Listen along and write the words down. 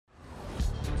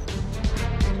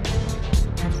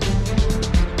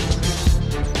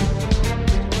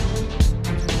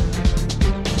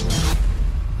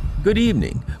Good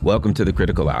evening. Welcome to the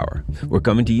Critical Hour. We're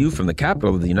coming to you from the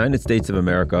capital of the United States of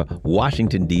America,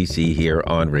 Washington, D.C., here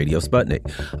on Radio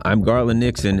Sputnik. I'm Garland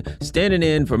Nixon, standing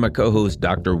in for my co-host,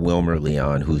 Dr. Wilmer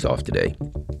Leon, who's off today.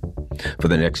 For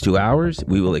the next 2 hours,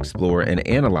 we will explore and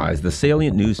analyze the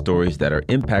salient news stories that are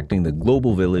impacting the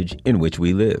global village in which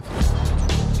we live.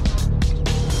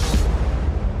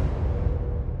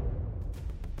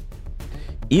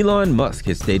 Elon Musk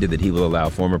has stated that he will allow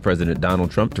former President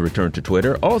Donald Trump to return to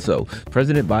Twitter. Also,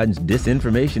 President Biden's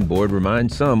disinformation board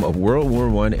reminds some of World War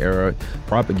I era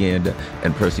propaganda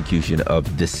and persecution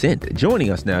of dissent.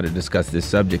 Joining us now to discuss this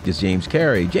subject is James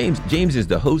Carey. James is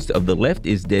the host of the Left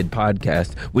is Dead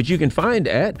podcast, which you can find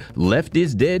at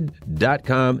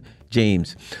leftisdead.com.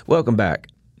 James, welcome back.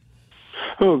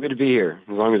 Oh, good to be here.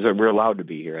 As long as we're allowed to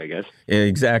be here, I guess.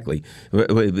 Exactly.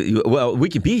 Well, we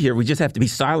can be here. We just have to be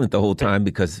silent the whole time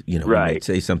because, we might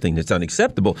say something that's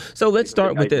unacceptable. So let's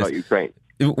start with this.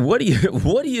 What do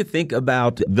you think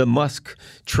about the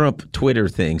Musk-Trump Twitter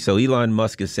thing? So Elon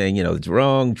Musk is saying, it's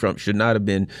wrong. Trump should not have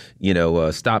been,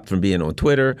 stopped from being on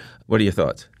Twitter. What are your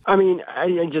thoughts? I mean,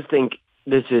 I just think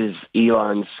this is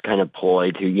Elon's kind of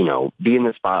ploy to, be in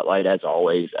the spotlight as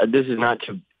always. This is not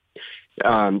to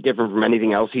different from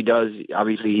anything else he does.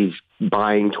 Obviously, he's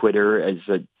buying Twitter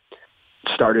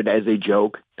started as a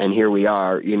joke, and here we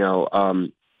are,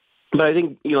 But I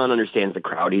think Elon understands the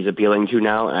crowd he's appealing to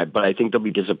now, but I think they'll be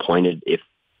disappointed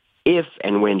if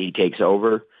and when he takes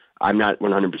over. I'm not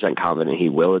 100% confident he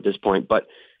will at this point, but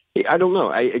I don't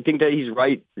know. I think that he's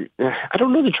right. I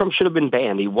don't know that Trump should have been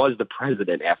banned. He was the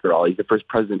president, after all. He's the first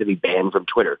president to be banned from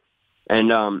Twitter.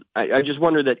 And I just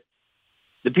wonder that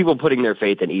the people putting their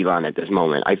faith in Elon at this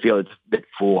moment, I feel it's a bit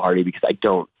foolhardy because I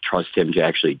don't trust him to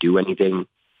actually do anything.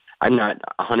 I'm not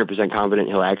 100% confident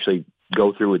he'll actually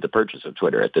go through with the purchase of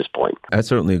Twitter at this point. I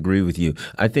certainly agree with you.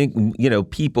 I think,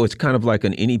 people, it's kind of like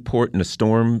an any port in a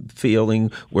storm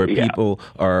feeling where people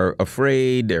are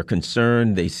afraid, they're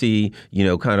concerned, they see,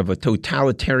 kind of a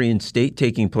totalitarian state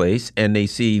taking place, and they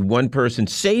see one person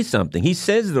say something. He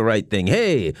says the right thing.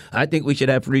 Hey, I think we should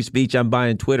have free speech. I'm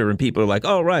buying Twitter. And people are like,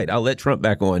 all right, I'll let Trump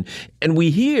back on. And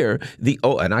we hear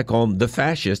and I call them the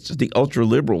fascists, the ultra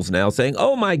liberals now saying,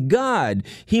 oh my God,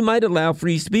 he might allow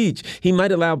free speech. He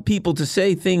might allow people to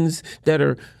say things that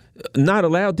are not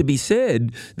allowed to be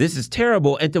said. This is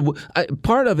terrible. And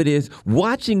part of it is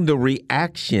watching the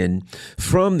reaction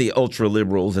from the ultra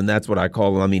liberals, and that's what I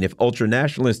call them. I mean, if ultra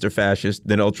nationalists are fascist,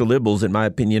 then ultra liberals, in my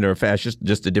opinion, are fascist,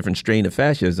 just a different strain of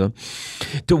fascism.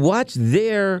 To watch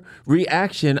their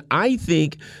reaction, I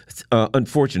think,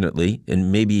 unfortunately,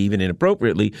 and maybe even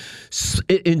inappropriately,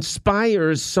 it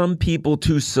inspires some people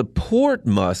to support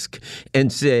Musk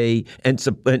and say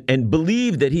and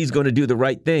believe that he's going to do the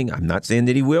right thing. I'm not saying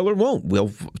that he will or won't.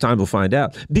 Time will find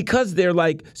out. Because they're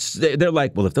like,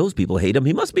 well, if those people hate him,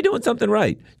 he must be doing something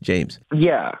right. James.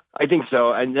 Yeah, I think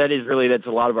so. And that's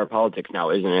a lot of our politics now,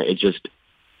 isn't it? It's just,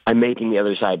 I'm making the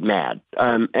other side mad.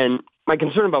 And my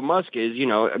concern about Musk is,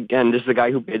 again, this is the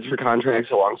guy who bids for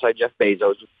contracts alongside Jeff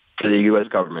Bezos for the U.S.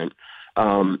 government.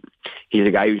 He's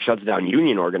a guy who shuts down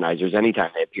union organizers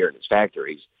anytime they appear in his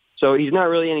factories. So he's not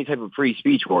really any type of free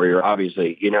speech warrior,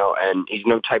 obviously, and he's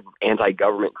no type of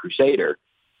anti-government crusader.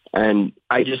 And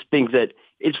I just think that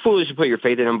it's foolish to put your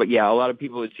faith in him. But, yeah, a lot of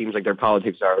people, it seems like their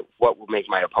politics are what will make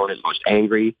my opponent most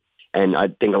angry. And I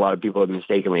think a lot of people have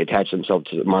mistakenly attached themselves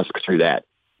to Musk through that.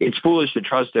 It's foolish to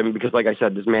trust him because, like I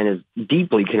said, this man is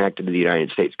deeply connected to the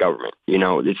United States government.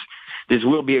 This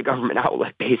will be a government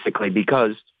outlet, basically,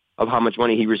 because of how much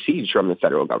money he receives from the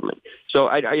federal government. So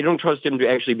I don't trust him to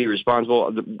actually be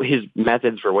responsible. His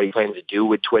methods for what he plans to do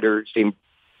with Twitter seem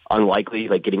unlikely,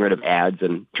 like getting rid of ads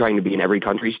and trying to be in every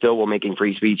country still while making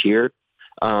free speech here.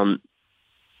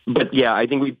 But, yeah, I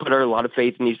think we put a lot of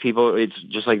faith in these people. It's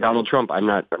just like Donald Trump. I'm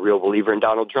not a real believer in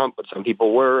Donald Trump, but some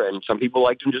people were, and some people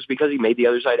liked him just because he made the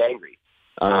other side angry.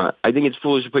 I think it's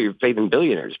foolish to put your faith in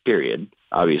billionaires, period,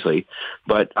 obviously.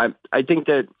 But I think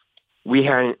that we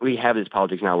have this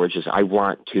politics now where it's just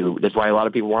that's why a lot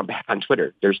of people want back on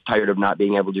Twitter. They're tired of not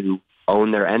being able to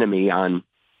own their enemy on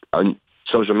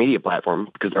social media platform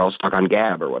because they're all stuck on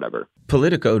Gab or whatever.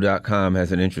 Politico.com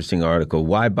has an interesting article,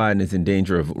 Why Biden is in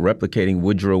Danger of Replicating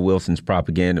Woodrow Wilson's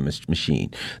Propaganda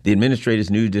Machine. The administrator's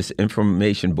new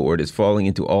disinformation board is falling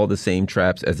into all the same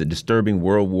traps as a disturbing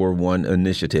World War I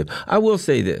initiative. I will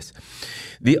say this.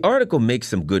 The article makes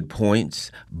some good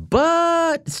points,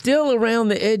 but still around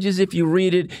the edges, if you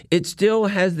read it, it still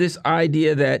has this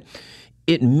idea that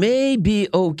it may be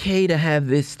okay to have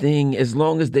this thing as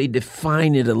long as they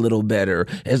define it a little better,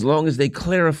 as long as they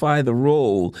clarify the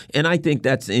role. And I think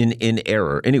that's in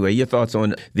error. Anyway, your thoughts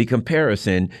on the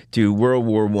comparison to World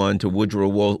War I, to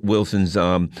Woodrow Wilson's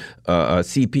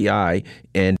CPI,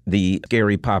 and the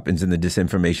Gary Poppins and the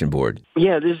Disinformation Board?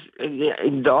 Yeah,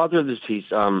 the author of this piece,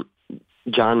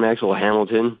 John Maxwell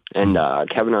Hamilton and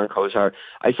Kevin R. Kosar,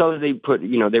 I saw that they put,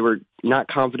 they were not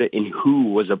confident in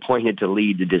who was appointed to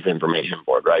lead the Disinformation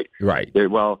Board, right? Right.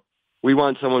 Well, we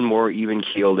want someone more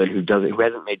even-keeled and who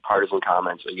hasn't made partisan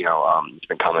comments. There's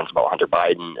been comments about Hunter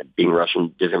Biden being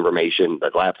Russian disinformation,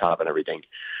 the laptop and everything.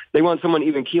 They want someone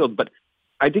even-keeled, but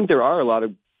I think there are a lot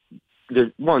of,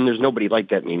 there's nobody like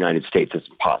that in the United States. It's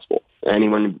impossible.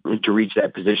 Anyone to reach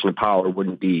that position of power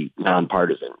wouldn't be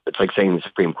nonpartisan. It's like saying the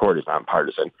Supreme Court is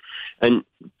nonpartisan.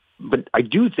 But I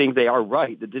do think they are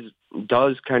right that this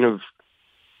does kind of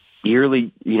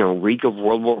eerily, reek of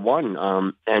World War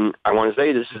I. And I want to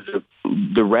say this is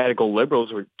the radical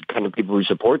liberals are kind of people who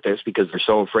support this because they're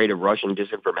so afraid of Russian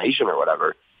disinformation or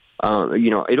whatever.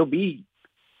 It'll be,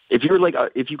 if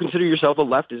you consider yourself a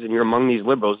leftist and you're among these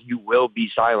liberals, you will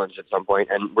be silenced at some point.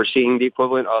 And we're seeing the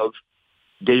equivalent of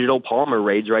digital Palmer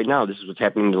raids right now. This is what's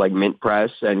happening to like Mint Press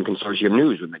and Consortium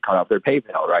News when they cut off their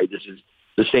PayPal, right? This is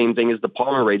the same thing as the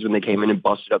Palmer raids when they came in and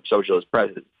busted up socialist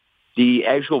presidents. The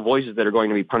actual voices that are going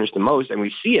to be punished the most, and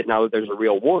we see it now that there's a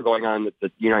real war going on that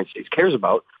the United States cares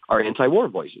about, are anti-war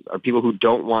voices, are people who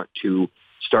don't want to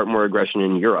start more aggression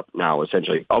in Europe now,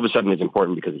 essentially. All of a sudden it's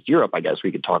important because it's Europe, I guess.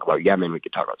 We could talk about Yemen, we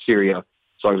could talk about Syria,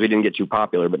 as long as we didn't get too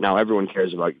popular, but now everyone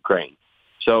cares about Ukraine.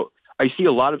 So I see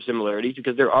a lot of similarities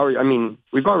because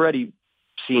we've already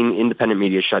seen independent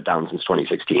media shut down since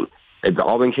 2016. They've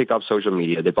all been kicked off social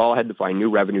media. They've all had to find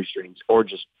new revenue streams or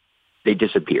just they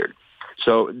disappeared.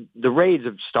 So the raids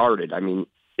have started.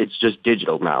 It's just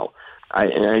digital now.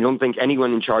 And I don't think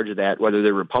anyone in charge of that, whether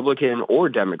they're Republican or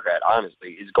Democrat,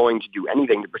 honestly, is going to do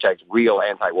anything to protect real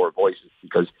anti-war voices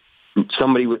because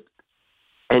somebody with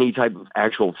any type of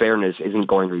actual fairness isn't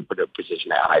going to be put in a position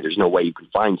that high. There's no way you can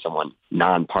find someone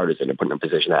nonpartisan to put in a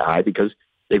position that high because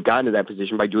they've gotten to that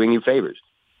position by doing you favors.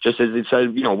 Just as it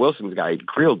said, Wilson's guy,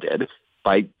 Creel, did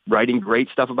by writing great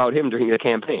stuff about him during the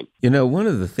campaign. One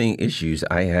of the issues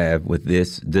I have with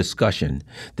this discussion,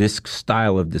 this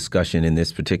style of discussion in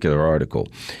this particular article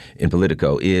in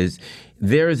Politico is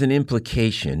there is an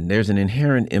implication, there's an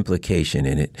inherent implication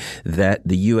in it that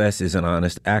the U.S. is an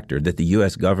honest actor, that the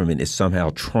U.S. government is somehow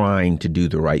trying to do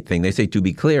the right thing. They say, to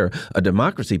be clear, a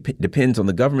democracy depends on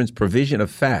the government's provision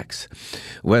of facts,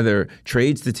 whether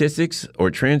trade statistics or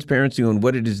transparency on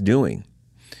what it is doing.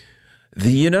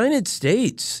 The United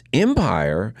States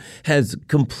empire has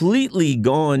completely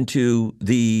gone to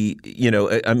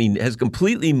has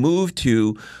completely moved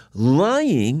to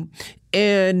lying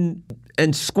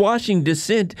and squashing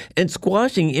dissent and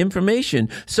squashing information.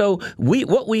 So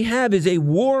what we have is a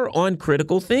war on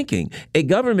critical thinking, a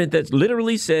government that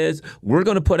literally says we're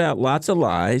going to put out lots of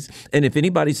lies, and if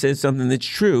anybody says something that's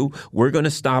true, we're going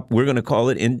to call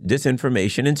it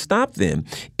disinformation and stop them.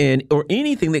 Or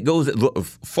anything that goes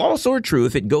false or true,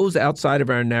 if it goes outside of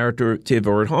our narrative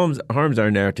or it harms our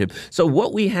narrative. So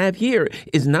what we have here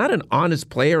is not an honest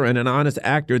player and an honest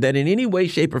actor that in any way,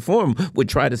 shape, or form would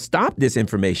try to stop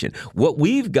disinformation. What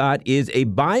we've got is a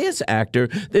bias actor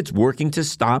that's working to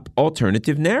stop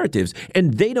alternative narratives.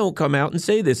 And they don't come out and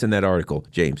say this in that article,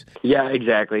 James. Yeah,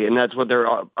 exactly. And that's what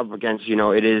they're up against.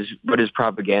 It is, what is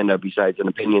propaganda besides an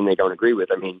opinion they don't agree with?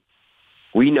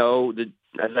 We know that,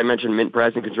 as I mentioned, Mint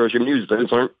Press and Consortium News,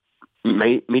 those aren't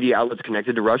media outlets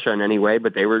connected to Russia in any way,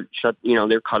 but they were shut,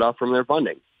 they're cut off from their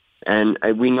funding. And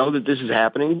we know that this is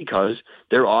happening because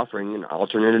they're offering an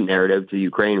alternative narrative to the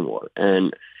Ukraine war.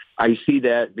 And I see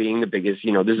that being the biggest,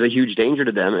 this is a huge danger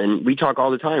to them. And we talk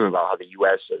all the time about how the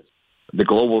U.S. is the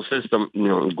global system,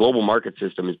 global market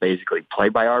system is basically play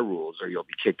by our rules or you'll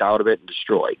be kicked out of it and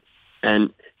destroyed.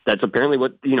 And that's apparently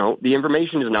what, the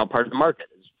information is now part of the market.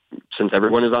 Since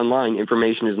everyone is online,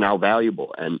 information is now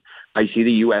valuable. And I see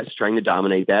the U.S. trying to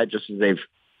dominate that just as they've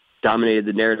dominated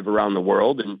the narrative around the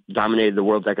world and dominated the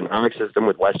world's economic system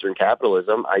with Western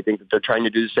capitalism. I think that they're trying to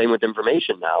do the same with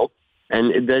information now.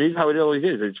 And that is how it always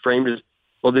is. It's framed as,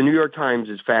 well, the New York Times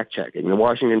is fact-checking. The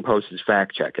Washington Post is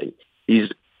fact-checking. These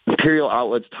imperial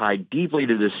outlets tied deeply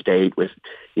to the state with,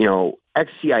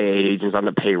 ex-CIA agents on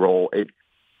the payroll.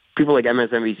 People like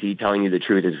MSNBC telling you the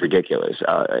truth is ridiculous.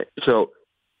 So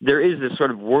there is this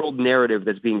sort of world narrative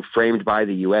that's being framed by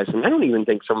the U.S., and I don't even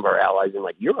think some of our allies in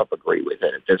Europe agree with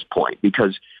it at this point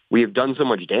because we have done so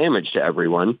much damage to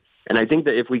everyone. And I think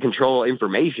that if we control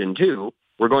information, too,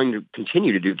 we're going to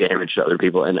continue to do damage to other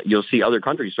people, and you'll see other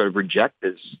countries sort of reject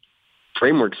this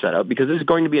framework set up, because this is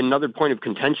going to be another point of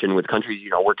contention with countries,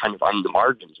 we're kind of on the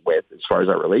margins with as far as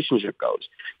our relationship goes.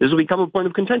 This will become a point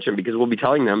of contention because we'll be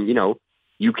telling them,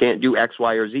 you can't do X,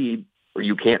 Y, or Z, or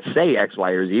you can't say X,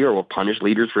 Y, or Z, or we'll punish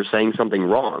leaders for saying something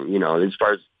wrong. As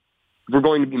far as if we're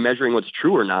going to be measuring what's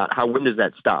true or not, when does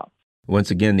that stop?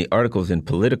 Once again, the article's in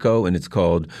Politico, and it's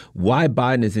called Why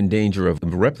Biden is in Danger of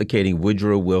Replicating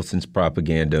Woodrow Wilson's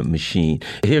Propaganda Machine.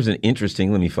 Here's an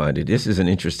interesting, let me find it. This is an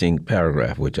interesting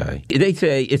paragraph, they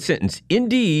say, it's sentence,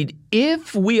 indeed,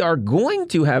 if we are going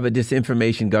to have a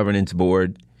disinformation governance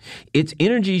board, its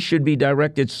energy should be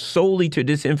directed solely to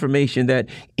disinformation that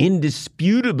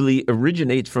indisputably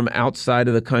originates from outside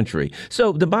of the country.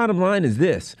 So the bottom line is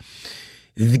this.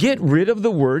 Get rid of the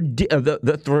word,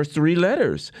 the first three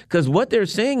letters, because what they're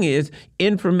saying is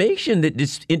information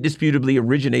that indisputably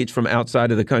originates from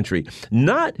outside of the country.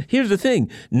 Here's the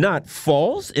thing, not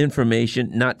false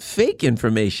information, not fake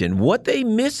information. What they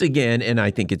miss again, and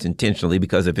I think it's intentionally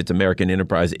because if it's American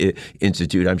Enterprise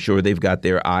Institute, I'm sure they've got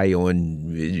their eye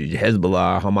on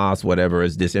Hezbollah, Hamas, whatever,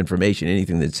 as disinformation,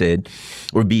 anything that's said,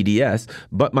 or BDS.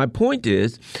 But my point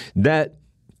is that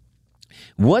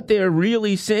what they're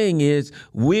really saying is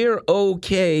we're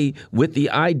okay with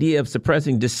the idea of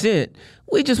suppressing dissent.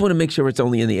 We just want to make sure it's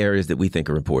only in the areas that we think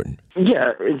are important.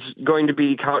 Yeah, it's going to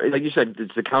be, like you said,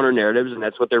 it's the counter narratives, and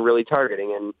that's what they're really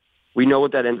targeting. And we know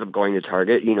what that ends up going to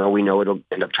target. We know it'll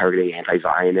end up targeting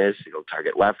anti-Zionists. It'll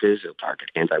target leftists. It'll target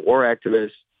anti-war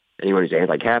activists, anyone who's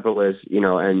anti-capitalist,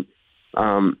 and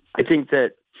I think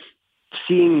that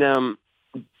seeing them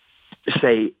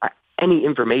say any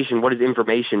information, what is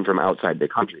information from outside the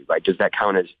country? Like, does that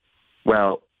count as,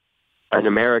 well, an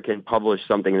American published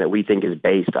something that we think is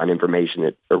based on information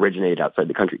that originated outside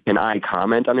the country? Can I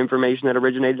comment on information that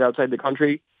originated outside the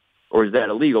country? Or is that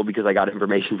illegal because I got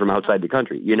information from outside the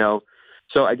country?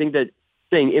 So I think that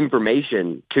saying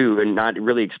information, too, and not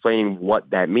really explaining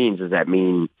what that means, does that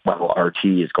mean, well, RT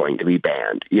is going to be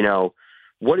banned?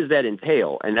 What does that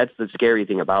entail? And that's the scary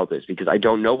thing about this, because I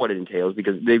don't know what it entails,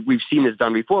 because we've seen this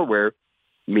done before where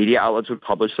media outlets would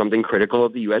publish something critical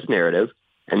of the U.S. narrative,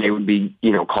 and they would be,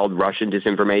 called Russian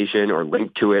disinformation or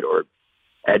linked to it, or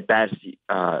at best,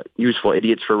 useful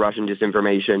idiots for Russian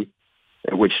disinformation,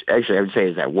 which actually I would say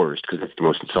is at worst, because that's the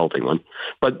most insulting one.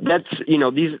 But that's,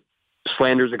 these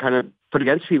slanders are kind of put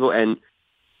against people, and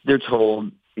they're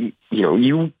told,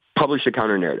 you published a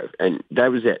counter narrative, and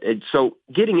that was it. And so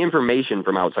getting information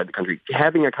from outside the country,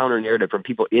 having a counter narrative from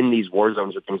people in these war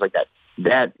zones or things like that,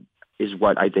 that is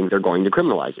what I think they're going to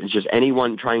criminalize. It's just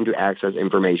anyone trying to access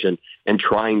information and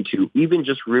trying to even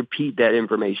just repeat that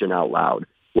information out loud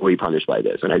will be punished by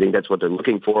this. And I think that's what they're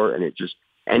looking for, and it's just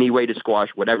any way to squash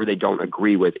whatever they don't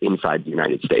agree with inside the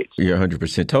United States. You're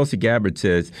 100%. Tulsi Gabbard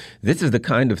says, this is the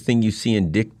kind of thing you see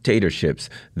in dictatorships,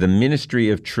 the ministry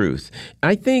of truth.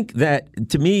 I think that,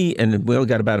 to me, and we only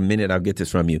got about a minute, I'll get this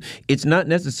from you, it's not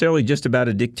necessarily just about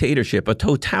a dictatorship. A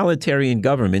totalitarian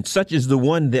government, such as the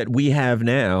one that we have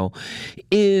now,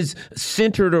 is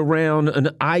centered around an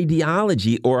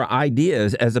ideology or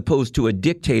ideas as opposed to a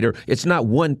dictator. It's not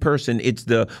one person. It's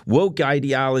the woke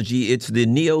ideology. It's the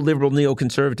neoliberal,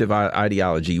 neoconservative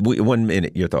ideology. 1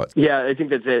 minute, your thoughts. Yeah, I think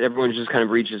that's it. Everyone just kind of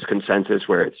reaches consensus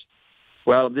where it's,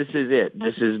 well, this is it.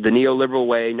 This is the neoliberal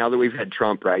way. Now that we've had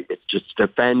Trump, right, it's just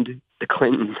defend the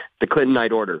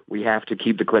Clintonite order. We have to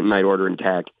keep the Clintonite order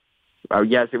intact.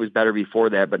 Yes, it was better before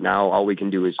that, but now all we can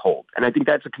do is hold. And I think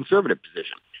that's a conservative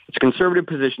position. It's a conservative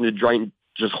position to try and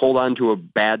just hold on to a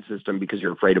bad system because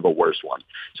you're afraid of a worse one.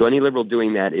 So any liberal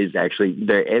doing that is actually,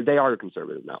 they are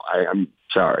conservative now. I'm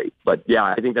sorry. But yeah,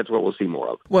 I think that's what we'll see more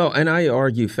of. Well, and I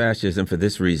argue fascism for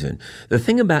this reason.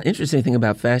 The interesting thing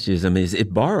about fascism is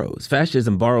it borrows.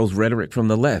 Fascism borrows rhetoric from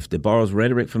the left. It borrows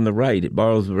rhetoric from the right. It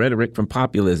borrows rhetoric from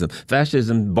populism.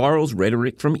 Fascism borrows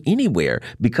rhetoric from anywhere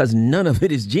because none of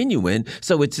it is genuine.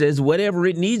 So it says whatever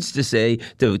it needs to say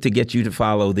to get you to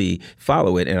follow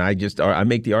it. And I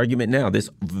make the argument now, this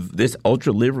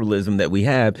ultra-liberalism that we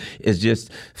have is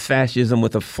just fascism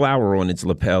with a flower on its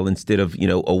lapel instead of,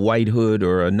 a white hood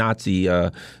or a Nazi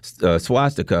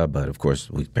swastika. But of course,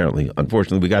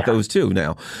 unfortunately, we got those too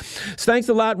now. So thanks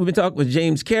a lot. We've been talking with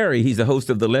James Carey. He's the host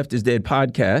of the Left is Dead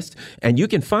podcast. And you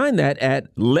can find that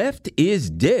at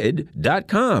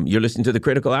leftisdead.com. You're listening to the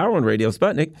Critical Hour on Radio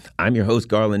Sputnik. I'm your host,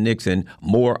 Garland Nixon.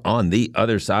 More on the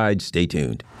other side. Stay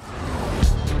tuned.